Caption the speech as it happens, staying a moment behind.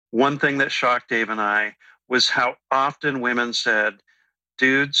one thing that shocked Dave and I was how often women said,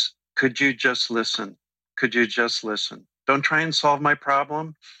 dudes, could you just listen? Could you just listen? Don't try and solve my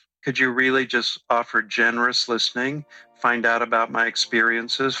problem. Could you really just offer generous listening, find out about my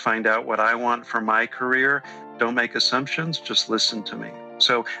experiences, find out what I want for my career? Don't make assumptions, just listen to me.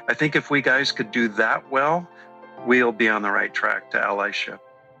 So I think if we guys could do that well, we'll be on the right track to allyship.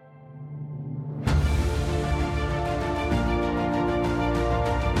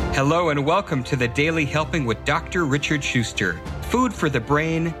 Hello and welcome to the Daily Helping with Dr. Richard Schuster. Food for the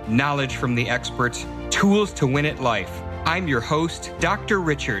brain, knowledge from the experts, tools to win at life. I'm your host, Dr.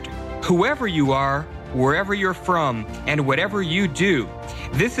 Richard. Whoever you are, wherever you're from, and whatever you do,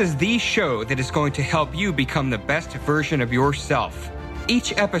 this is the show that is going to help you become the best version of yourself.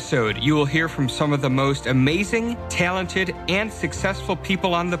 Each episode, you will hear from some of the most amazing, talented, and successful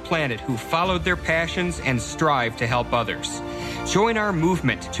people on the planet who followed their passions and strive to help others. Join our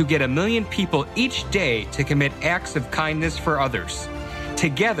movement to get 1 million people each day to commit acts of kindness for others.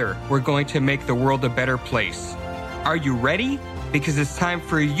 Together, we're going to make the world a better place. Are you ready? Because it's time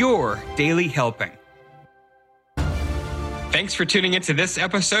for your Daily Helping. Thanks for tuning into this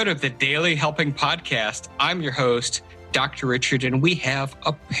episode of the Daily Helping Podcast. I'm your host, Dr. Richard, and we have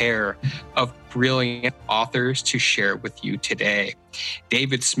a pair of brilliant authors to share with you today.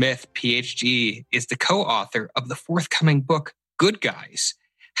 David Smith, PhD, is the co-author of the forthcoming book, Good Guys: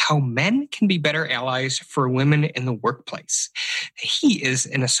 How Men Can Be Better Allies for Women in the Workplace. He is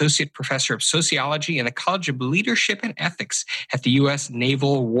an associate professor of sociology in the College of Leadership and Ethics at the U.S.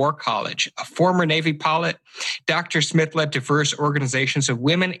 Naval War College. A former Navy pilot, Dr. Smith led diverse organizations of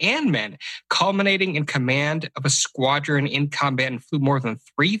women and men, culminating in command of a squadron in combat and flew more than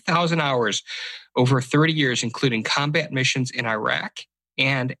 3,000 hours over 30 years, including combat missions in Iraq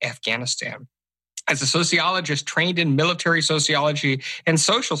and Afghanistan. As a sociologist trained in military sociology and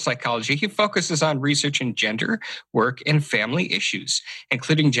social psychology, he focuses on research in gender, work, and family issues,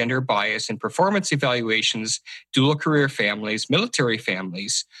 including gender bias in performance evaluations, dual career families, military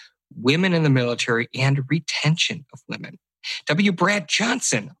families, women in the military, and retention of women. W. Brad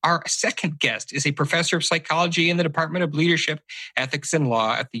Johnson, our second guest, is a professor of psychology in the Department of Leadership, Ethics, and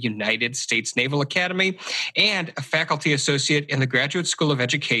Law at the United States Naval Academy and a faculty associate in the Graduate School of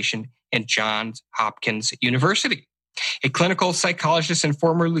Education in Johns Hopkins University. A clinical psychologist and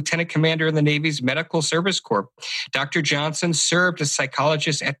former lieutenant commander in the Navy's Medical Service Corps, Dr. Johnson served as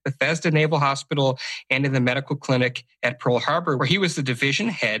psychologist at Bethesda Naval Hospital and in the medical clinic at Pearl Harbor, where he was the division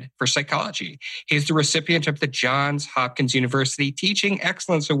head for psychology. He is the recipient of the Johns Hopkins University Teaching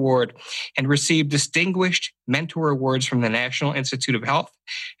Excellence Award and received distinguished mentor awards from the National Institute of Health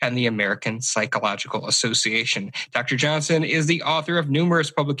and the American Psychological Association. Dr. Johnson is the author of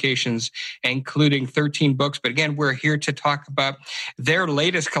numerous publications, including 13 books. But again, we're here to talk about their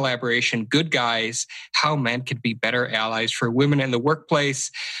latest collaboration, Good Guys: How Men Can Be Better Allies for Women in the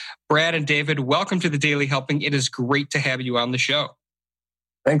Workplace. Brad and David, welcome to the Daily Helping. It is great to have you on the show.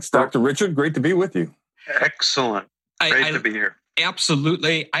 Thanks, Dr. Richard. Great to be with you. Excellent. Great to be here.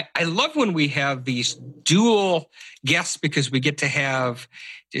 Absolutely. I love when we have these dual guests because we get to have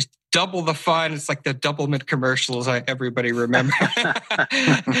just double the fun. It's like the Doublemint commercials everybody remembers.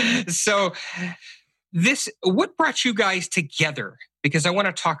 So what brought you guys together? Because I want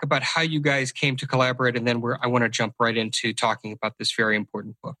to talk about how you guys came to collaborate, and then I want to jump right into talking about this very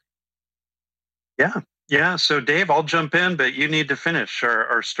important book. Yeah. So Dave, I'll jump in, but you need to finish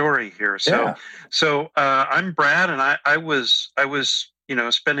our story here. So I'm Brad, and I was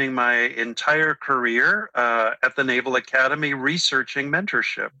spending my entire career at the Naval Academy researching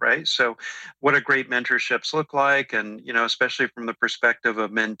mentorship, right? So what do great mentorships look like, and especially from the perspective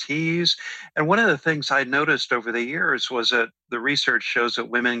of mentees. And one of the things I noticed over the years was that the research shows that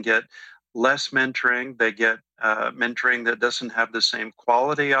women get less mentoring. They get mentoring that doesn't have the same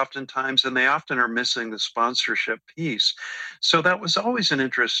quality oftentimes, and they often are missing the sponsorship piece. So that was always an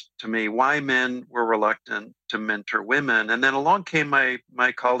interest to me, why men were reluctant to mentor women. And then along came my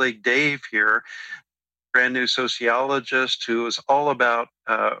colleague Dave here, brand new sociologist who is all about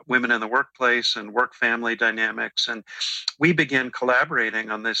women in the workplace and work-family dynamics. And we began collaborating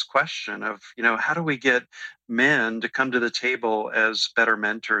on this question of, how do we get men to come to the table as better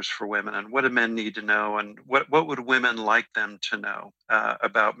mentors for women? And what do men need to know? And what would women like them to know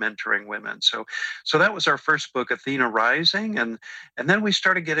about mentoring women? So that was our first book, Athena Rising. And then we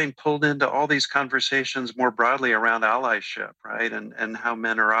started getting pulled into all these conversations more broadly around allyship, right? And how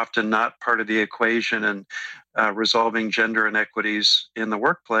men are often not part of the equation and resolving gender inequities in the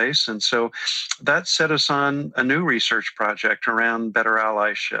workplace. And so that set us on a new research project around better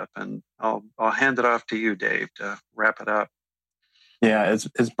allyship. And I'll hand it off to you, Dave, to wrap it up. Yeah,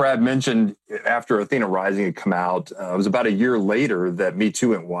 as Brad mentioned, after Athena Rising had come out, it was about a year later that Me Too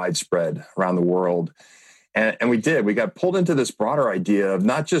went widespread around the world. And we did. We got pulled into this broader idea of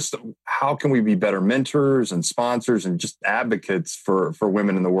not just how can we be better mentors and sponsors and just advocates for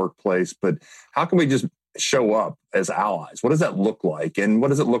women in the workplace, but how can we just show up as allies? What does that look like? And what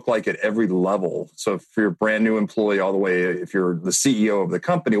does it look like at every level? So if you're a brand new employee all the way, if you're the CEO of the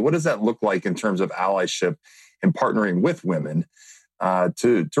company, what does that look like in terms of allyship and partnering with women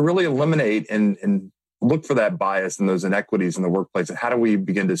to really eliminate and look for that bias and those inequities in the workplace? And how do we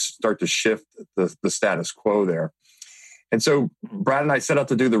begin to start to shift the status quo there? And so Brad and I set out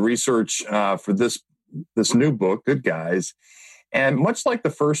to do the research for this new book, Good Guys. And much like the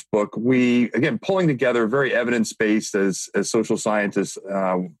first book, we, again, pulling together very evidence-based as social scientists,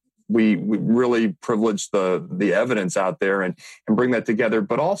 we really privilege the evidence out there and bring that together,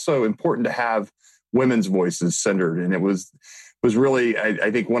 but also important to have women's voices centered. And it was really,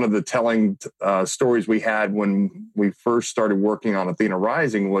 I think, one of the telling stories we had when we first started working on Athena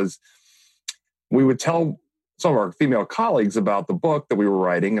Rising was we would tell some of our female colleagues about the book that we were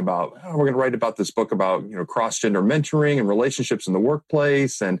writing about. Oh, we're going to write about this book about cross-gender mentoring and relationships in the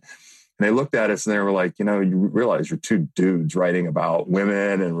workplace. And they looked at us and they were like, you realize you're two dudes writing about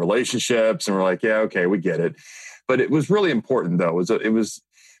women and relationships. And we're like, yeah, okay, we get it. But it was really important, though. It was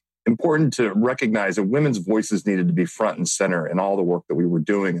important to recognize that women's voices needed to be front and center in all the work that we were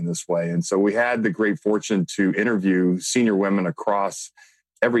doing in this way. And so we had the great fortune to interview senior women across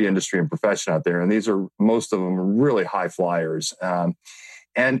every industry and profession out there. And most of them are really high flyers. And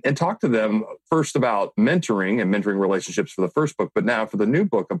talk to them first about mentoring and mentoring relationships for the first book, but now for the new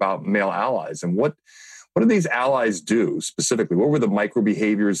book about male allies and what do these allies do specifically? What were the micro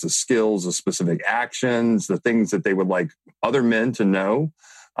behaviors, the skills, the specific actions, the things that they would like other men to know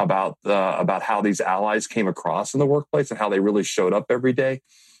about how these allies came across in the workplace and how they really showed up every day.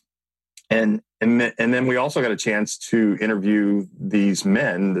 And then we also got a chance to interview these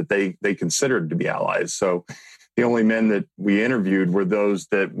men that they considered to be allies. So the only men that we interviewed were those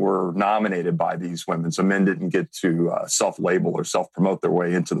that were nominated by these women. So men didn't get to self-label or self-promote their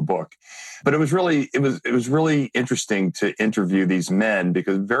way into the book. But it was really interesting to interview these men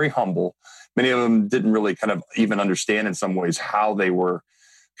because very humble. Many of them didn't really kind of even understand in some ways how they were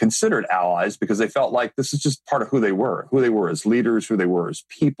considered allies because they felt like this is just part of who they were as leaders, who they were as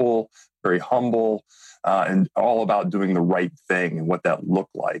people, very humble, and all about doing the right thing and what that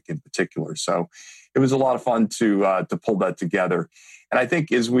looked like in particular. So it was a lot of fun to pull that together. And I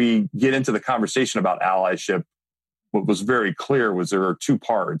think as we get into the conversation about allyship, what was very clear was there are two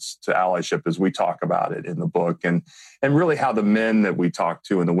parts to allyship as we talk about it in the book, and really how the men that we talked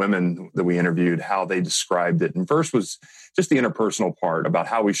to and the women that we interviewed, how they described it. And first was just the interpersonal part about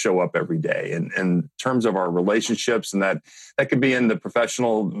how we show up every day and in terms of our relationships, and that could be in the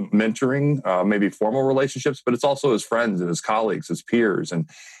professional mentoring, maybe formal relationships, but it's also as friends and as colleagues, as peers, and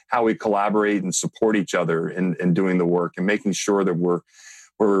how we collaborate and support each other in doing the work and making sure that we're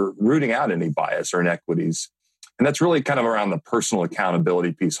rooting out any bias or inequities. And that's really kind of around the personal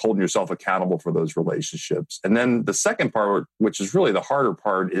accountability piece, holding yourself accountable for those relationships. And then the second part, which is really the harder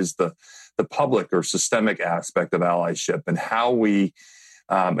part, is the public or systemic aspect of allyship and how we,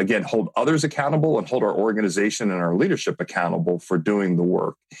 again, hold others accountable and hold our organization and our leadership accountable for doing the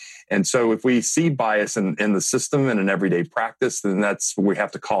work. And so if we see bias in the system and in everyday practice, then that's where we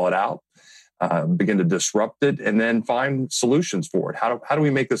have to call it out. Begin to disrupt it, and then find solutions for it. How do we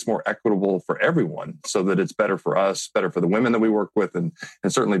make this more equitable for everyone so that it's better for us, better for the women that we work with, and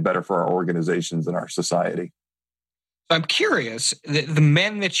certainly better for our organizations and our society? I'm curious, the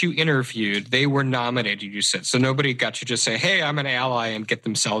men that you interviewed, they were nominated, you said. So nobody got to just say, hey, I'm an ally and get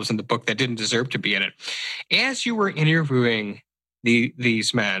themselves in the book that didn't deserve to be in it. As you were interviewing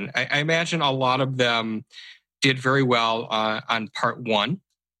these men, I imagine a lot of them did very well on part one.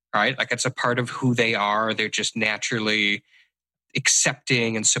 Right? Like it's a part of who they are. They're just naturally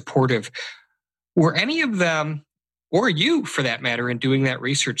accepting and supportive. Were any of them, or you for that matter, in doing that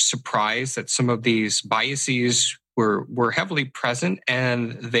research, surprised that some of these biases were heavily present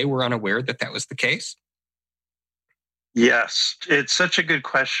and they were unaware that that was the case? Yes, it's such a good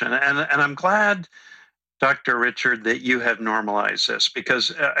question. And I'm glad, Dr. Richard, that you have normalized this,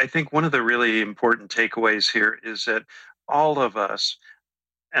 because I think one of the really important takeaways here is that all of us,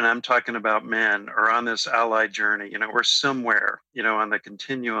 and I'm talking about men, are on this ally journey. We're somewhere, on the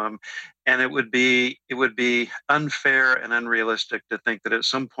continuum, and it would be unfair and unrealistic to think that at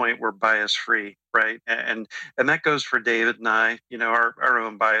some point we're bias free, right? And that goes for David and I. Our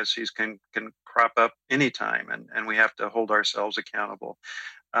own biases can crop up anytime, and we have to hold ourselves accountable.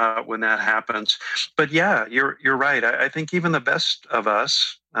 when that happens. But yeah, you're right. I think even the best of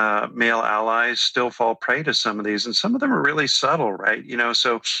us, male allies, still fall prey to some of these, and some of them are really subtle, right?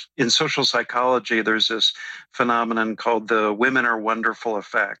 So in social psychology, there's this phenomenon called the "women are wonderful"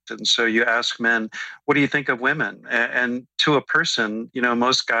 effect, and so you ask men, "What do you think of women?" And to a person,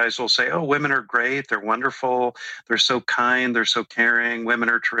 most guys will say, "Oh, women are great. They're wonderful. They're so kind. They're so caring. Women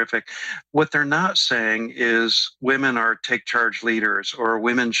are terrific." What they're not saying is women are take charge leaders, or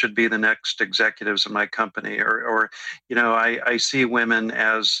women should be the next executives of my company, or I see women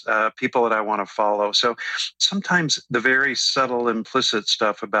as people that I want to follow. So sometimes the very subtle implicit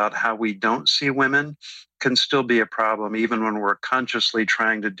stuff about how we don't see women can still be a problem, even when we're consciously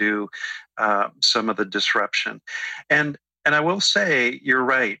trying to do some of the disruption. And I will say, you're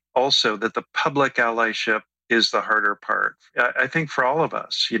right also that the public allyship is the harder part. I think for all of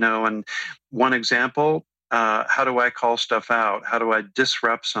us, and one example, how do I call stuff out? How do I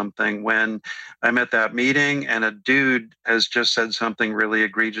disrupt something when I'm at that meeting and a dude has just said something really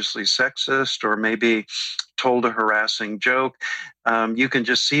egregiously sexist, or maybe told a harassing joke? You can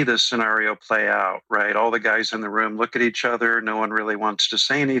just see this scenario play out, right? All the guys in the room look at each other. No one really wants to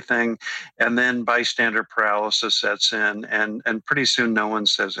say anything. And then bystander paralysis sets in, and pretty soon no one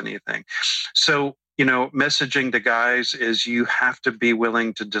says anything. So, messaging to guys is you have to be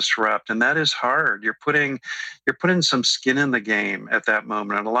willing to disrupt, and that is hard. You're putting some skin in the game at that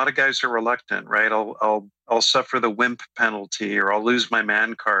moment, and a lot of guys are reluctant, right? I'll suffer the wimp penalty, or I'll lose my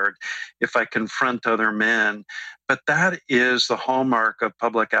man card if I confront other men. But that is the hallmark of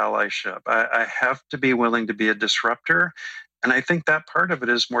public allyship. I have to be willing to be a disruptor, and I think that part of it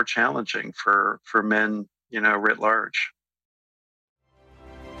is more challenging for men, writ large.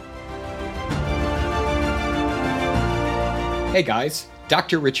 Hey guys,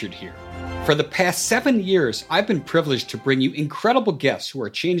 Dr. Richard here. For the past 7 years, I've been privileged to bring you incredible guests who are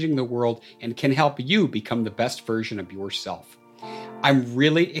changing the world and can help you become the best version of yourself. I'm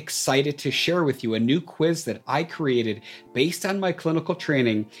really excited to share with you a new quiz that I created based on my clinical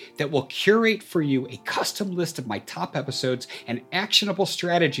training that will curate for you a custom list of my top episodes and actionable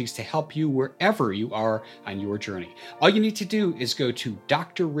strategies to help you wherever you are on your journey. All you need to do is go to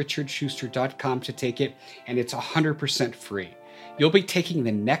drrichardschuster.com to take it, and it's 100% free. You'll be taking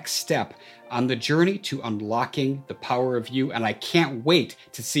the next step on the journey to unlocking the power of you, and I can't wait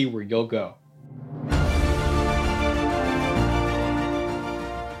to see where you'll go.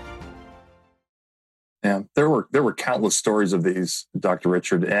 Yeah, there were countless stories of these, Dr.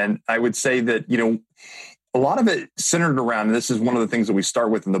 Richard, and I would say that a lot of it centered around, and this is one of the things that we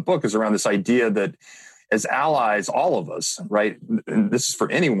start with in the book, is around this idea that as allies, all of us, right, and this is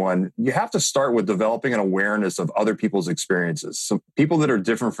for anyone, you have to start with developing an awareness of other people's experiences. So people that are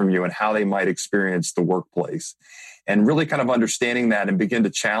different from you and how they might experience the workplace, and really kind of understanding that and begin to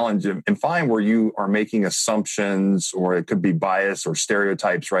challenge and find where you are making assumptions, or it could be bias or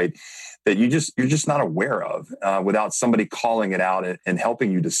stereotypes, right, that you're just not aware of without somebody calling it out and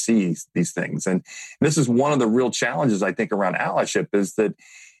helping you to see these things. And this is one of the real challenges, I think, around allyship, is that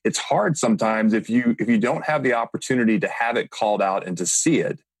it's hard sometimes if you don't have the opportunity to have it called out and to see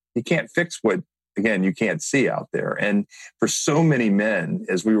it. You can't fix what, again, you can't see out there. And for so many men,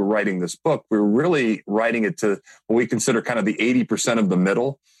 as we were writing this book, we were really writing it to what we consider kind of the 80% of the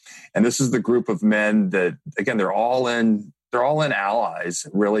middle. And this is the group of men that, again, they're all in allies,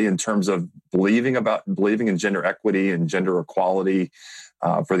 really, in terms of believing in gender equity and gender equality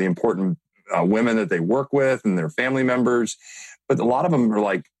for the important women that they work with and their family members. But a lot of them are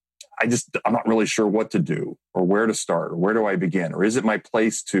like, I'm not really sure what to do, or where to start, or where do I begin, or is it my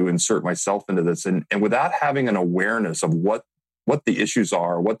place to insert myself into this? And without having an awareness of what the issues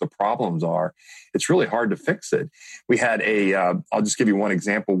are, what the problems are, it's really hard to fix it. We had I'll just give you one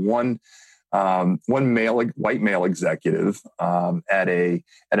example. One white male executive at an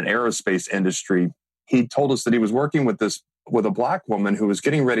aerospace industry. He told us that he was working with a black woman who was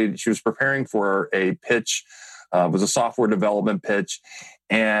getting ready. She was preparing for a pitch. It was a software development pitch,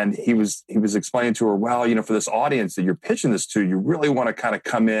 and he was explaining to her, well, for this audience that you're pitching this to, you really want to kind of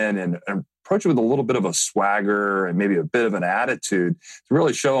come in and approach it with a little bit of a swagger and maybe a bit of an attitude to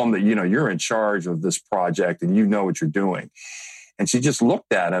really show them that you're in charge of this project and you know what you're doing. And she just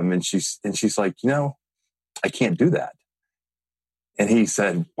looked at him and she's like, I can't do that. And he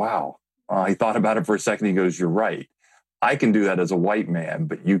said, wow. He thought about it for a second. He goes, you're right. I can do that as a white man,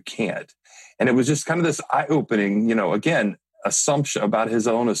 but you can't. And it was just kind of this eye-opening, again, assumption about his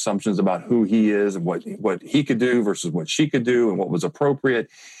own assumptions about who he is and what he could do versus what she could do and what was appropriate.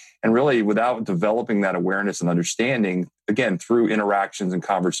 And really, without developing that awareness and understanding, again, through interactions and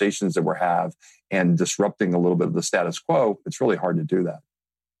conversations that we have and disrupting a little bit of the status quo, it's really hard to do that.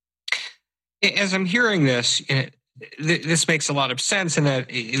 As I'm hearing this, this makes a lot of sense. And that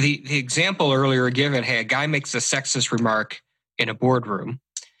the example earlier given, hey, a guy makes a sexist remark in a boardroom.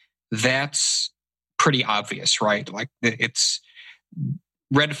 That's pretty obvious, right? Like it's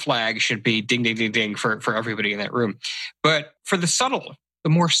red flag should be ding, ding, ding, ding for everybody in that room. But for the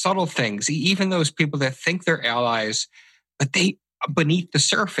more subtle things, even those people that think they're allies, but they beneath the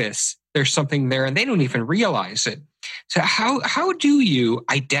surface, there's something there and they don't even realize it. So how do you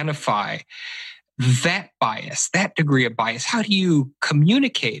identify that bias, that degree of bias? How do you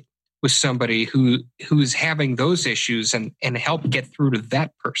communicate with somebody who's having those issues and help get through to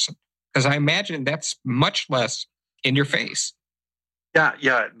that person? Because I imagine that's much less in your face. Yeah,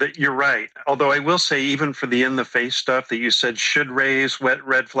 you're right. Although I will say, even for the in-the-face stuff that you said should raise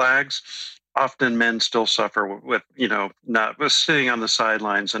red flags, often men still suffer with not sitting on the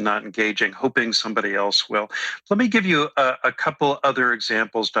sidelines and not engaging, hoping somebody else will. Let me give you a couple other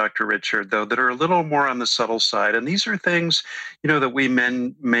examples, Dr. Richard, though, that are a little more on the subtle side. And these are things, that we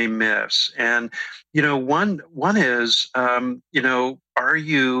men may miss. And, one is, are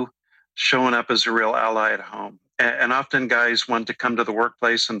you showing up as a real ally at home? And often guys want to come to the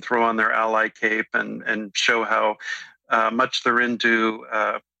workplace and throw on their ally cape and show how much they're into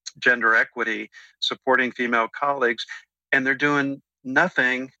gender equity, supporting female colleagues, and they're doing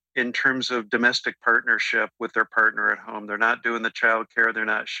nothing in terms of domestic partnership with their partner at home. They're not doing the childcare. They're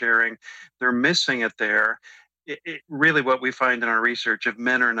not sharing. They're missing it there. Really what we find in our research, if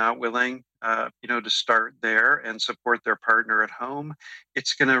men are not willing, to start there and support their partner at home,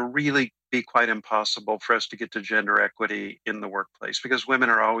 it's going to really be quite impossible for us to get to gender equity in the workplace because women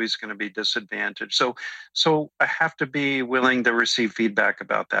are always going to be disadvantaged. So I have to be willing to receive feedback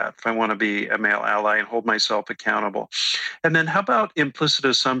about that if I want to be a male ally and hold myself accountable. And then how about implicit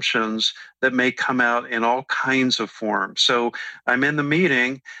assumptions that may come out in all kinds of forms? So I'm in the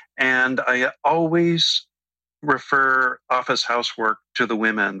meeting and I always refer office housework to the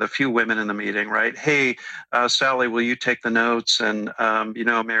women, the few women in the meeting, right? Hey, Sally, will you take the notes? And,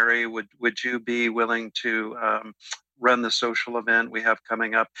 Mary, would you be willing to run the social event we have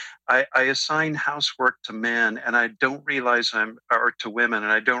coming up? I assign housework to men and I don't realize or to women,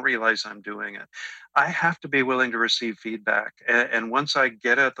 and I don't realize I'm doing it. I have to be willing to receive feedback. And once I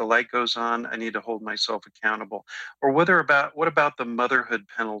get it, the light goes on, I need to hold myself accountable. Or what about the motherhood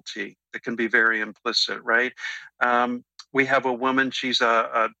penalty that can be very implicit, right? We have a woman, she's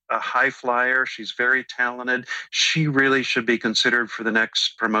a high flyer. She's very talented. She really should be considered for the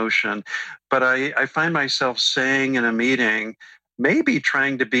next promotion. But I find myself saying in a meeting, maybe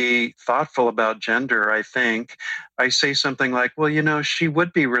trying to be thoughtful about gender, I think, I say something like, well, she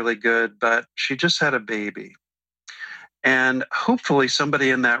would be really good, but she just had a baby. And hopefully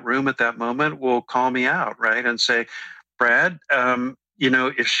somebody in that room at that moment will call me out, right? And say, Brad,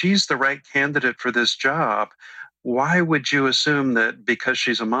 if she's the right candidate for this job, why would you assume that because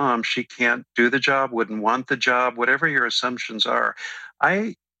she's a mom, she can't do the job, wouldn't want the job, whatever your assumptions are?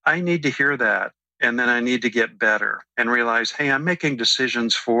 I need to hear that. And then I need to get better and realize, hey, I'm making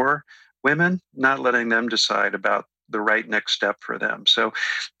decisions for women, not letting them decide about the right next step for them. So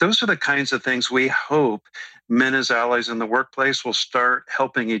those are the kinds of things we hope men as allies in the workplace will start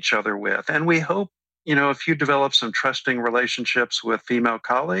helping each other with. And we hope, if you develop some trusting relationships with female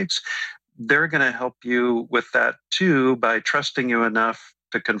colleagues, they're going to help you with that too by trusting you enough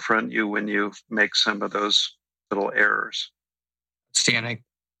to confront you when you make some of those little errors. Outstanding.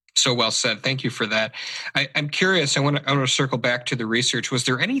 So well said. Thank you for that. I'm curious. I want to circle back to the research. Was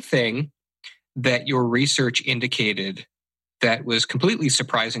there anything that your research indicated that was completely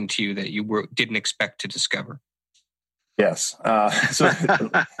surprising to you that you didn't expect to discover? Yes. So,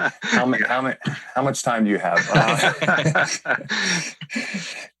 how much time do you have?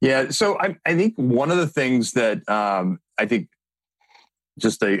 Yeah. So I think one of the things that I think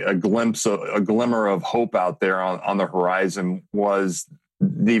just a glimmer of hope out there on the horizon was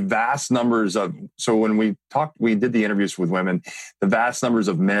the vast numbers of, so when we did the interviews with women, the vast numbers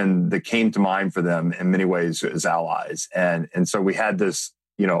of men that came to mind for them in many ways as allies. And so we had this,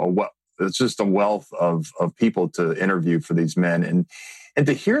 it's just a wealth of people to interview for these men and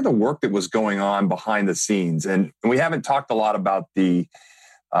to hear the work that was going on behind the scenes. And we haven't talked a lot about the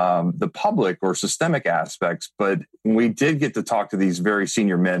public or systemic aspects, but we did get to talk to these very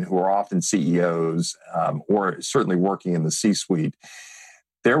senior men who are often CEOs or certainly working in the C-suite.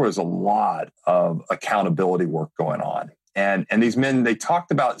 There was a lot of accountability work going on. And these men, they talked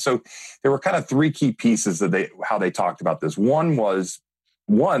about, so there were kind of three key pieces how they talked about this. One,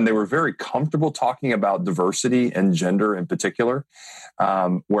 they were very comfortable talking about diversity and gender in particular.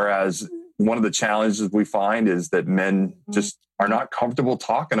 Whereas, one of the challenges we find is that men just are not comfortable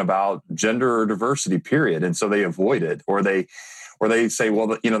talking about gender or diversity, period. And so they avoid it, or they say,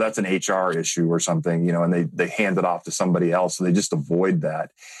 well, that's an HR issue or something, and they hand it off to somebody else. So they just avoid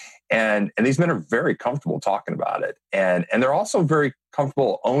that. And these men are very comfortable talking about it. And they're also very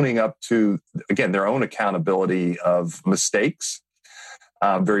comfortable owning up to, again, their own accountability of mistakes,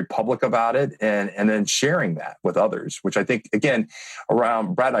 very public about it, and then sharing that with others, which I think, again,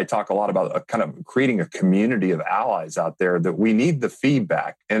 around Brad and I talk a lot about kind of creating a community of allies out there, that we need the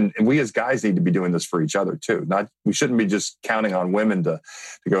feedback. And we as guys need to be doing this for each other too. We shouldn't be just counting on women to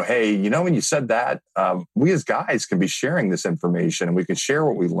go, hey, when you said that, we as guys can be sharing this information, and we can share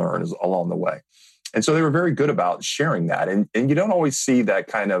what we learn along the way. And so they were very good about sharing that. And you don't always see that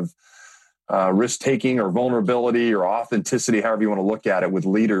kind of risk-taking or vulnerability or authenticity, however you want to look at it, with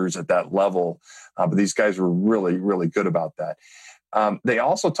leaders at that level. But these guys were really, really good about that. They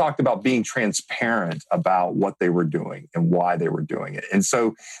also talked about being transparent about what they were doing and why they were doing it. And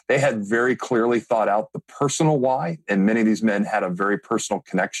so they had very clearly thought out the personal why. And many of these men had a very personal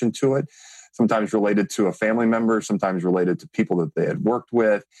connection to it, sometimes related to a family member, sometimes related to people that they had worked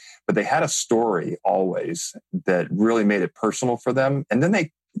with. But they had a story always that really made it personal for them. And then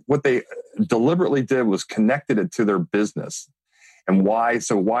what they deliberately did was connected it to their business and why.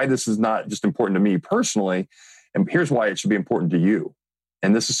 So why this is not just important to me personally, and here's why it should be important to you.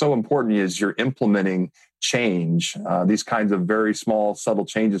 And this is so important is you're implementing change, these kinds of very small, subtle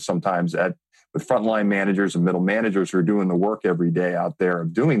changes sometimes with frontline managers and middle managers who are doing the work every day out there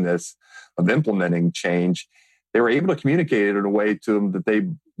of doing this, of implementing change. They were able to communicate it in a way to them that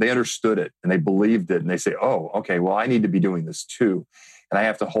they understood it and they believed it. And they say, oh, okay, well, I need to be doing this too. And I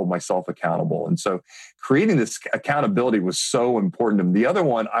have to hold myself accountable. And so creating this accountability was so important to me. The other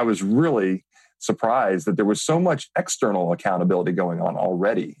one, I was really surprised that there was so much external accountability going on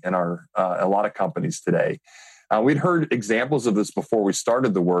already in a lot of companies today. We'd heard examples of this before we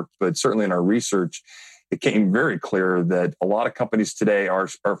started the work, but certainly in our research, it came very clear that a lot of companies today are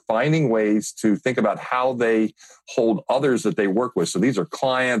finding ways to think about how they hold others that they work with. So these are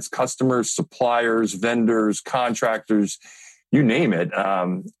clients, customers, suppliers, vendors, contractors, you name it,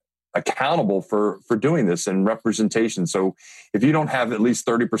 accountable for doing this and representation. So if you don't have at least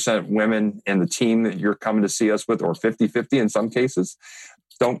 30% women in the team that you're coming to see us with, or 50-50 in some cases,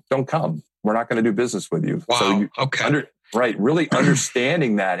 don't come. We're not going to do business with you. Wow. So Okay. Really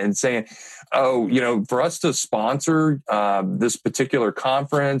understanding that and saying, for us to sponsor this particular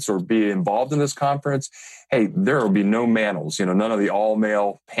conference or be involved in this conference, hey, there will be no males, none of the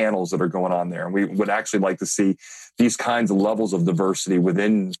all-male panels that are going on there. And we would actually like to see these kinds of levels of diversity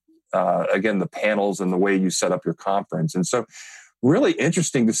within, again, the panels and the way you set up your conference. And so really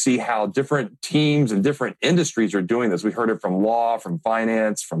interesting to see how different teams and different industries are doing this. We heard it from law, from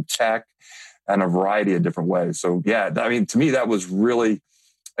finance, from tech, and a variety of different ways. So yeah, to me, that was really,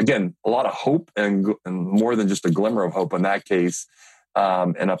 again, a lot of hope and more than just a glimmer of hope in that case,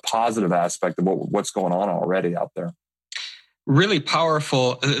 and a positive aspect of what's going on already out there. Really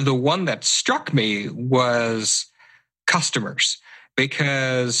powerful. The one that struck me was customers,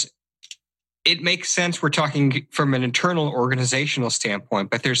 because it makes sense. We're talking from an internal organizational standpoint,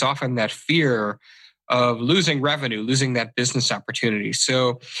 but there's often that fear of losing revenue, losing that business opportunity.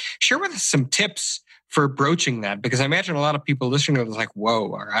 So share with us some tips for broaching that, because I imagine a lot of people listening to this like, whoa,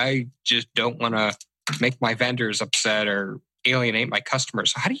 or I just don't want to make my vendors upset or alienate my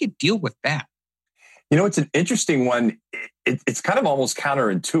customers. So how do you deal with that? It's an interesting one. It's kind of almost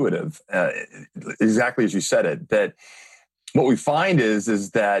counterintuitive, exactly as you said it, that what we find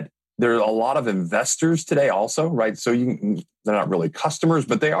is that there are a lot of investors today also, right? So they're not really customers,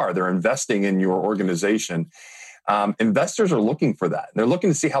 but they're investing in your organization. Investors are looking for that. They're looking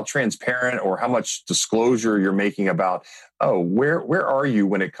to see how transparent or how much disclosure you're making about, where are you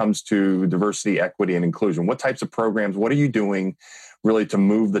when it comes to diversity, equity, and inclusion? What types of programs, what are you doing really to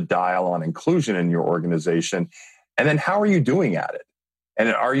move the dial on inclusion in your organization? And then how are you doing at it? And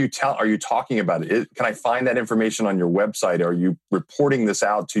are you talking about it? Can I find that information on your website? Are you reporting this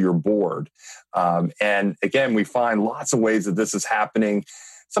out to your board? And again, we find lots of ways that this is happening,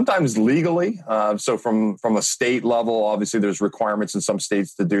 sometimes legally. So from a state level, obviously there's requirements in some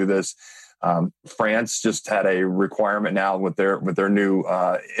states to do this. France just had a requirement now with their new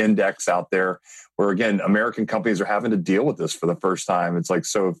index out there, where again, American companies are having to deal with this for the first time. It's like,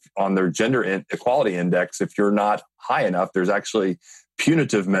 so on their gender equality index, if you're not high enough, there's actually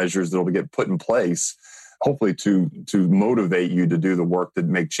punitive measures that will get put in place, hopefully to motivate you to do the work that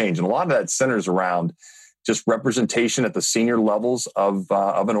make change. And a lot of that centers around just representation at the senior levels of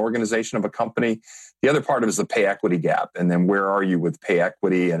an organization, of a company. The other part of it is the pay equity gap. And then where are you with pay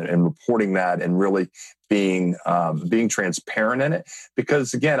equity and reporting that and really being transparent in it?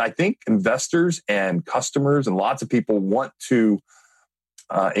 Because again, I think investors and customers and lots of people want to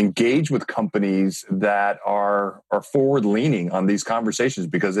engage with companies that are forward leaning on these conversations,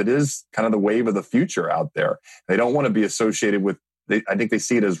 because it is kind of the wave of the future out there. They don't want to be associated with, I think they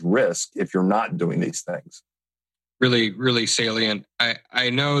see it as risk if you're not doing these things. Really, really salient. I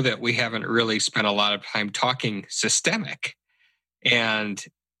know that we haven't really spent a lot of time talking systemic, and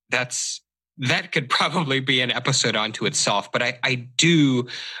that could probably be an episode unto itself, but I do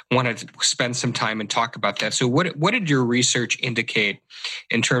want to spend some time and talk about that. So what did your research indicate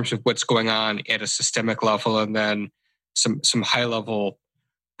in terms of what's going on at a systemic level, and then some high level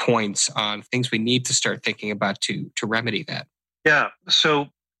points on things we need to start thinking about to remedy that? Yeah. So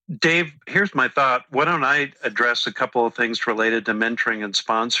Dave, here's my thought. Why don't I address a couple of things related to mentoring and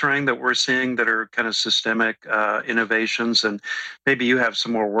sponsoring that we're seeing that are kind of systemic innovations, and maybe you have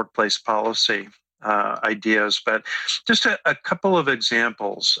some more workplace policy ideas, but just a couple of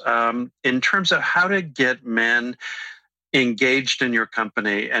examples in terms of how to get men engaged in your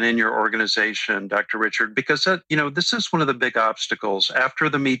company and in your organization, Dr. Richard, because this is one of the big obstacles. After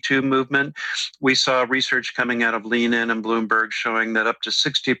the Me Too movement, we saw research coming out of Lean In and Bloomberg showing that up to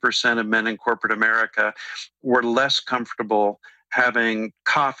 60% of men in corporate America were less comfortable having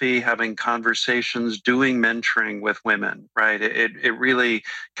coffee, having conversations, doing mentoring with women, right? It really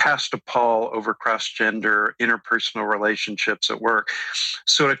cast a pall over cross-gender interpersonal relationships at work.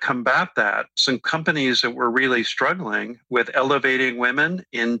 So to combat that, some companies that were really struggling with elevating women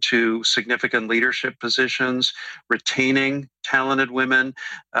into significant leadership positions, retaining talented women,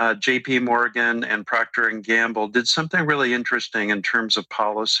 JP Morgan and Procter & Gamble did something really interesting in terms of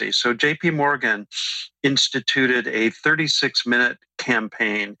policy. So JP Morgan instituted a 36-minute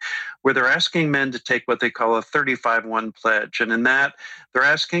campaign where they're asking men to take what they call a 35-1 pledge. And in that, they're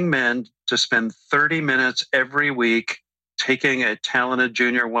asking men to spend 30 minutes every week taking a talented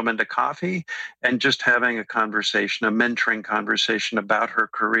junior woman to coffee and just having a conversation, a mentoring conversation about her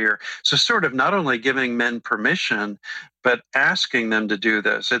career. So sort of not only giving men permission, but asking them to do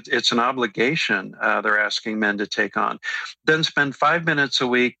this. It's an obligation they're asking men to take on. Then spend 5 minutes a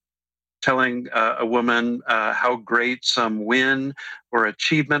week telling a woman how great some win or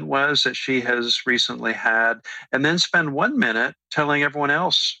achievement was that she has recently had, and then spend 1 minute telling everyone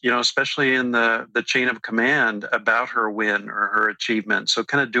else, especially in the chain of command, about her win or her achievement. So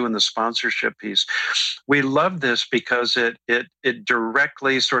kind of doing the sponsorship piece. We love this because it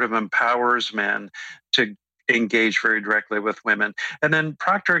directly sort of empowers men to engage very directly with women. And then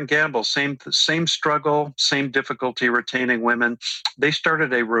Procter & Gamble, same struggle, same difficulty retaining women. They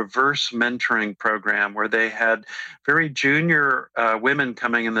started a reverse mentoring program where they had very junior women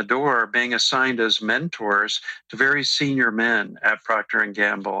coming in the door being assigned as mentors to very senior men at Procter &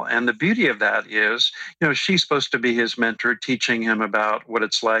 Gamble. And the beauty of that is, she's supposed to be his mentor, teaching him about what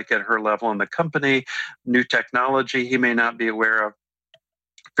it's like at her level in the company, new technology he may not be aware of.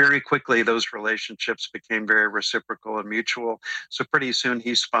 Very quickly, those relationships became very reciprocal and mutual. So pretty soon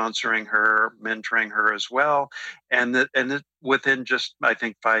he's sponsoring her, mentoring her as well. And within just, I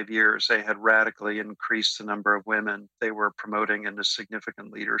think, 5 years, they had radically increased the number of women they were promoting into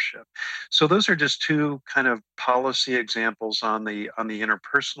significant leadership. So those are just two kind of policy examples on the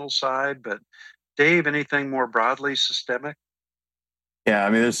interpersonal side. But Dave, anything more broadly systemic? Yeah, I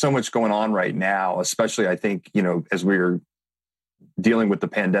mean, there's so much going on right now, especially I think, as we're dealing with the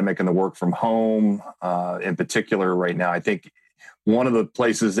pandemic and the work from home in particular right now. I think one of the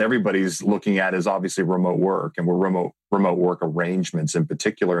places everybody's looking at is obviously remote work, and we're remote work arrangements in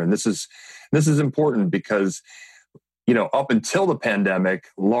particular. And this is important because, up until the pandemic,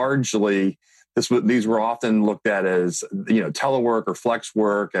 largely these were often looked at as, telework or flex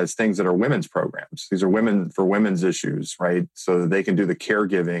work as things that are women's programs. These are women for women's issues, right? So that they can do the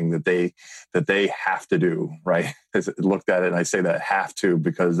caregiving that they have to do, right? As I looked at it, and I say that have to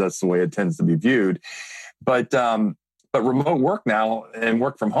because that's the way it tends to be viewed. But remote work now and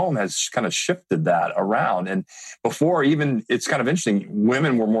work from home has kind of shifted that around. And before, even, it's kind of interesting,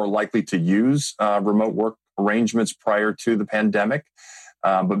 women were more likely to use remote work arrangements prior to the pandemic.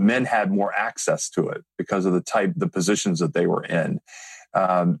 But men had more access to it because of the positions that they were in.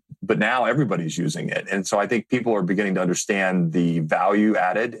 But now everybody's using it. And so I think people are beginning to understand the value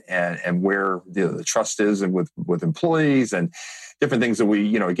added and where the trust is and with employees and different things that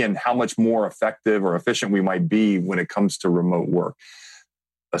we, again, how much more effective or efficient we might be when it comes to remote work.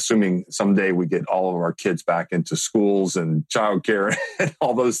 assuming someday we get all of our kids back into schools and childcare and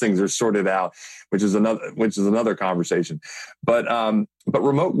all those things are sorted out, which is another conversation. But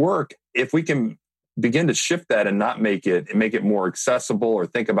remote work, if we can begin to shift that and not make it more accessible, or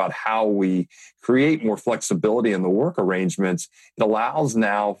think about how we create more flexibility in the work arrangements, it allows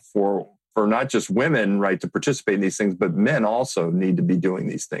now for not just women, right, to participate in these things, but men also need to be doing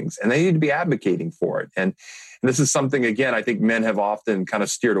these things, and they need to be advocating for it. And this is something, again, I think men have often kind of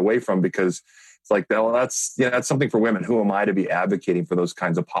steered away from, because it's like, well, that's something for women. Who am I to be advocating for those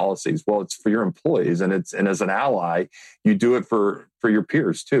kinds of policies? Well, it's for your employees, and as an ally, you do it for your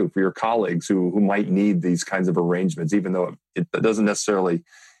peers too, for your colleagues who might need these kinds of arrangements, even though it doesn't necessarily,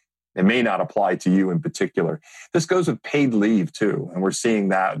 it may not apply to you in particular. This goes with paid leave too. And we're seeing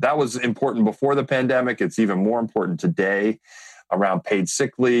that was important before the pandemic. It's even more important today around paid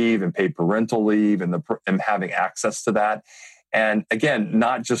sick leave and paid parental leave and having access to that. And again,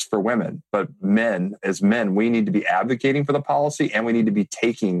 not just for women, but men, we need to be advocating for the policy, and we need to be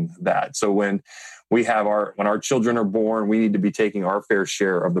taking that. So when our children are born, we need to be taking our fair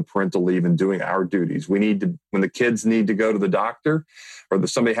share of the parental leave and doing our duties. When the kids need to go to the doctor, or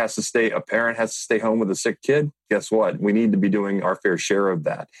a parent has to stay home with a sick kid, guess what? We need to be doing our fair share of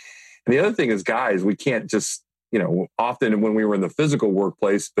that. And the other thing is, guys, we can't just, often when we were in the physical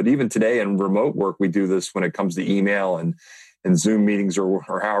workplace, but even today in remote work, we do this when it comes to email and Zoom meetings or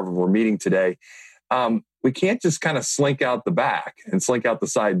however we're meeting today. We can't just kind of slink out the back and slink out the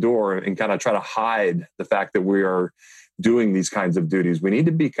side door and kind of try to hide the fact that we are doing these kinds of duties. We need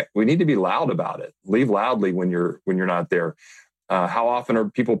to be loud about it. Leave loudly when you're not there. How often are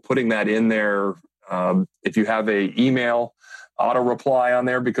people putting that in there? If you have a email auto reply on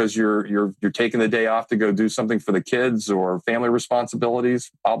there because you're taking the day off to go do something for the kids or family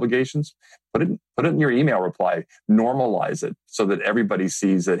responsibilities, obligations, put it in your email reply. Normalize it so that everybody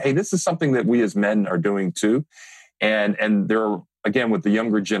sees that, hey, this is something that we as men are doing too. And there are, again, with the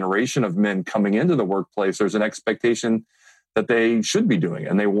younger generation of men coming into the workplace, there's an expectation that they should be doing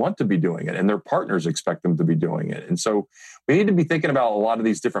it, and they want to be doing it, and their partners expect them to be doing it. And so we need to be thinking about a lot of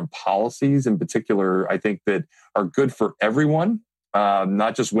these different policies in particular, I think, that are good for everyone,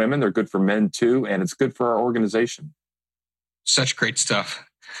 not just women. They're good for men too, and it's good for our organization. Such great stuff.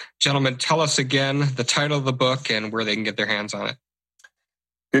 Gentlemen, tell us again the title of the book and where they can get their hands on it.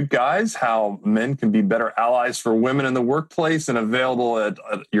 Good Guys, How Men Can Be Better Allies for Women in the Workplace, and available at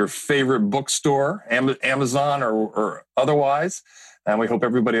your favorite bookstore, Amazon or otherwise. And we hope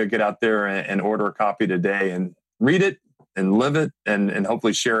everybody will get out there and order a copy today and read it and live it and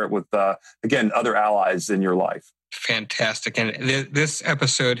hopefully share it with, again, other allies in your life. Fantastic. And this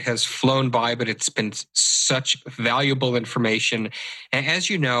episode has flown by, but it's been such valuable information. And as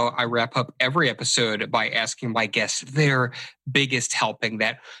you know, I wrap up every episode by asking my guests their biggest helping,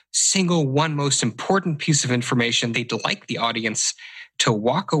 that single one most important piece of information they'd like the audience to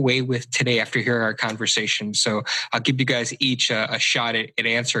walk away with today after hearing our conversation. So I'll give you guys each a shot at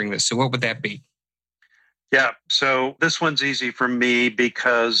answering this. So what would that be? Yeah, so this one's easy for me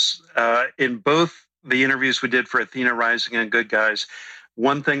because in both the interviews we did for Athena Rising and Good Guys,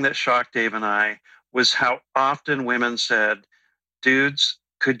 one thing that shocked Dave and I was how often women said, dudes,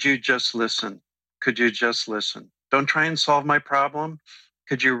 could you just listen? Could you just listen? Don't try and solve my problem.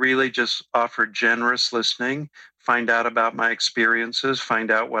 Could you really just offer generous listening, find out about my experiences, find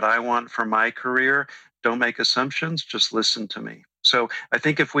out what I want for my career? Don't make assumptions, just listen to me. So I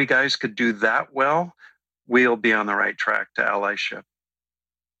think if we guys could do that well, we'll be on the right track to allyship.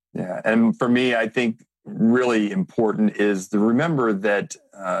 Yeah. And for me, I think really important is to remember that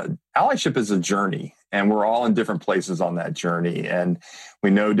allyship is a journey, and we're all in different places on that journey. And we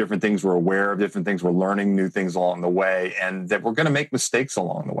know different things, we're aware of different things, we're learning new things along the way, and that we're going to make mistakes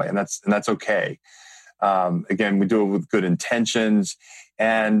along the way. And that's okay. Again, we do it with good intentions.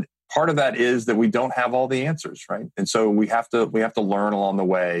 And part of that is that we don't have all the answers, right? And so we have to learn along the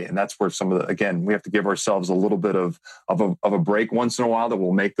way. And that's where again, we have to give ourselves a little bit of a break once in a while, that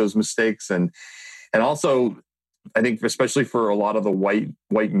we'll make those mistakes. And also, I think especially for a lot of the white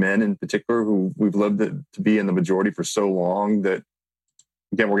men in particular, who we've lived to be in the majority for so long, that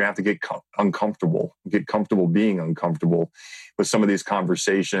again, we're going to have to get comfortable being uncomfortable with some of these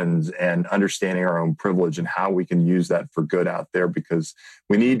conversations and understanding our own privilege and how we can use that for good out there, because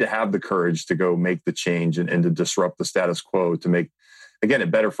we need to have the courage to go make the change and to disrupt the status quo to make, again,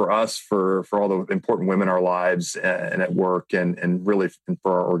 it better for us, for all the important women in our lives and at work and really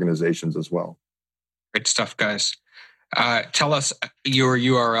for our organizations as well. Great stuff, guys. Tell us your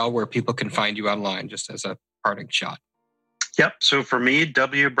URL where people can find you online, just as a parting shot. Yep. So for me,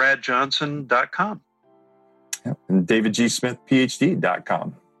 wbradjohnson.com. Yep. And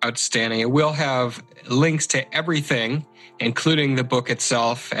davidgsmithphd.com. Outstanding. And we'll have links to everything, including the book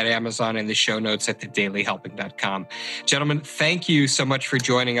itself, at Amazon in the show notes at thedailyhelping.com. Gentlemen, thank you so much for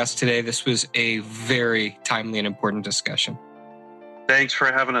joining us today. This was a very timely and important discussion. Thanks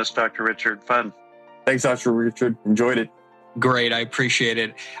for having us, Dr. Richard. Fun. Thanks, Dr. Richard. Enjoyed it. Great. I appreciate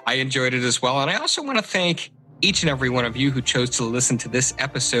it. I enjoyed it as well. And I also want to thank each and every one of you who chose to listen to this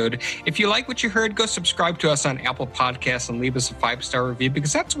episode. If you like what you heard, go subscribe to us on Apple Podcasts and leave us a 5-star review,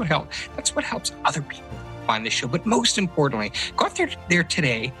 because that's what helps other people find the show. But most importantly, go out there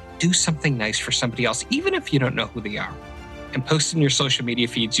today, do something nice for somebody else, even if you don't know who they are, and post in your social media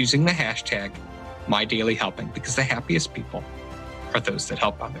feeds using the hashtag #MyDailyHelping, because the happiest people are those that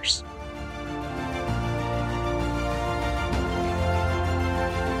help others.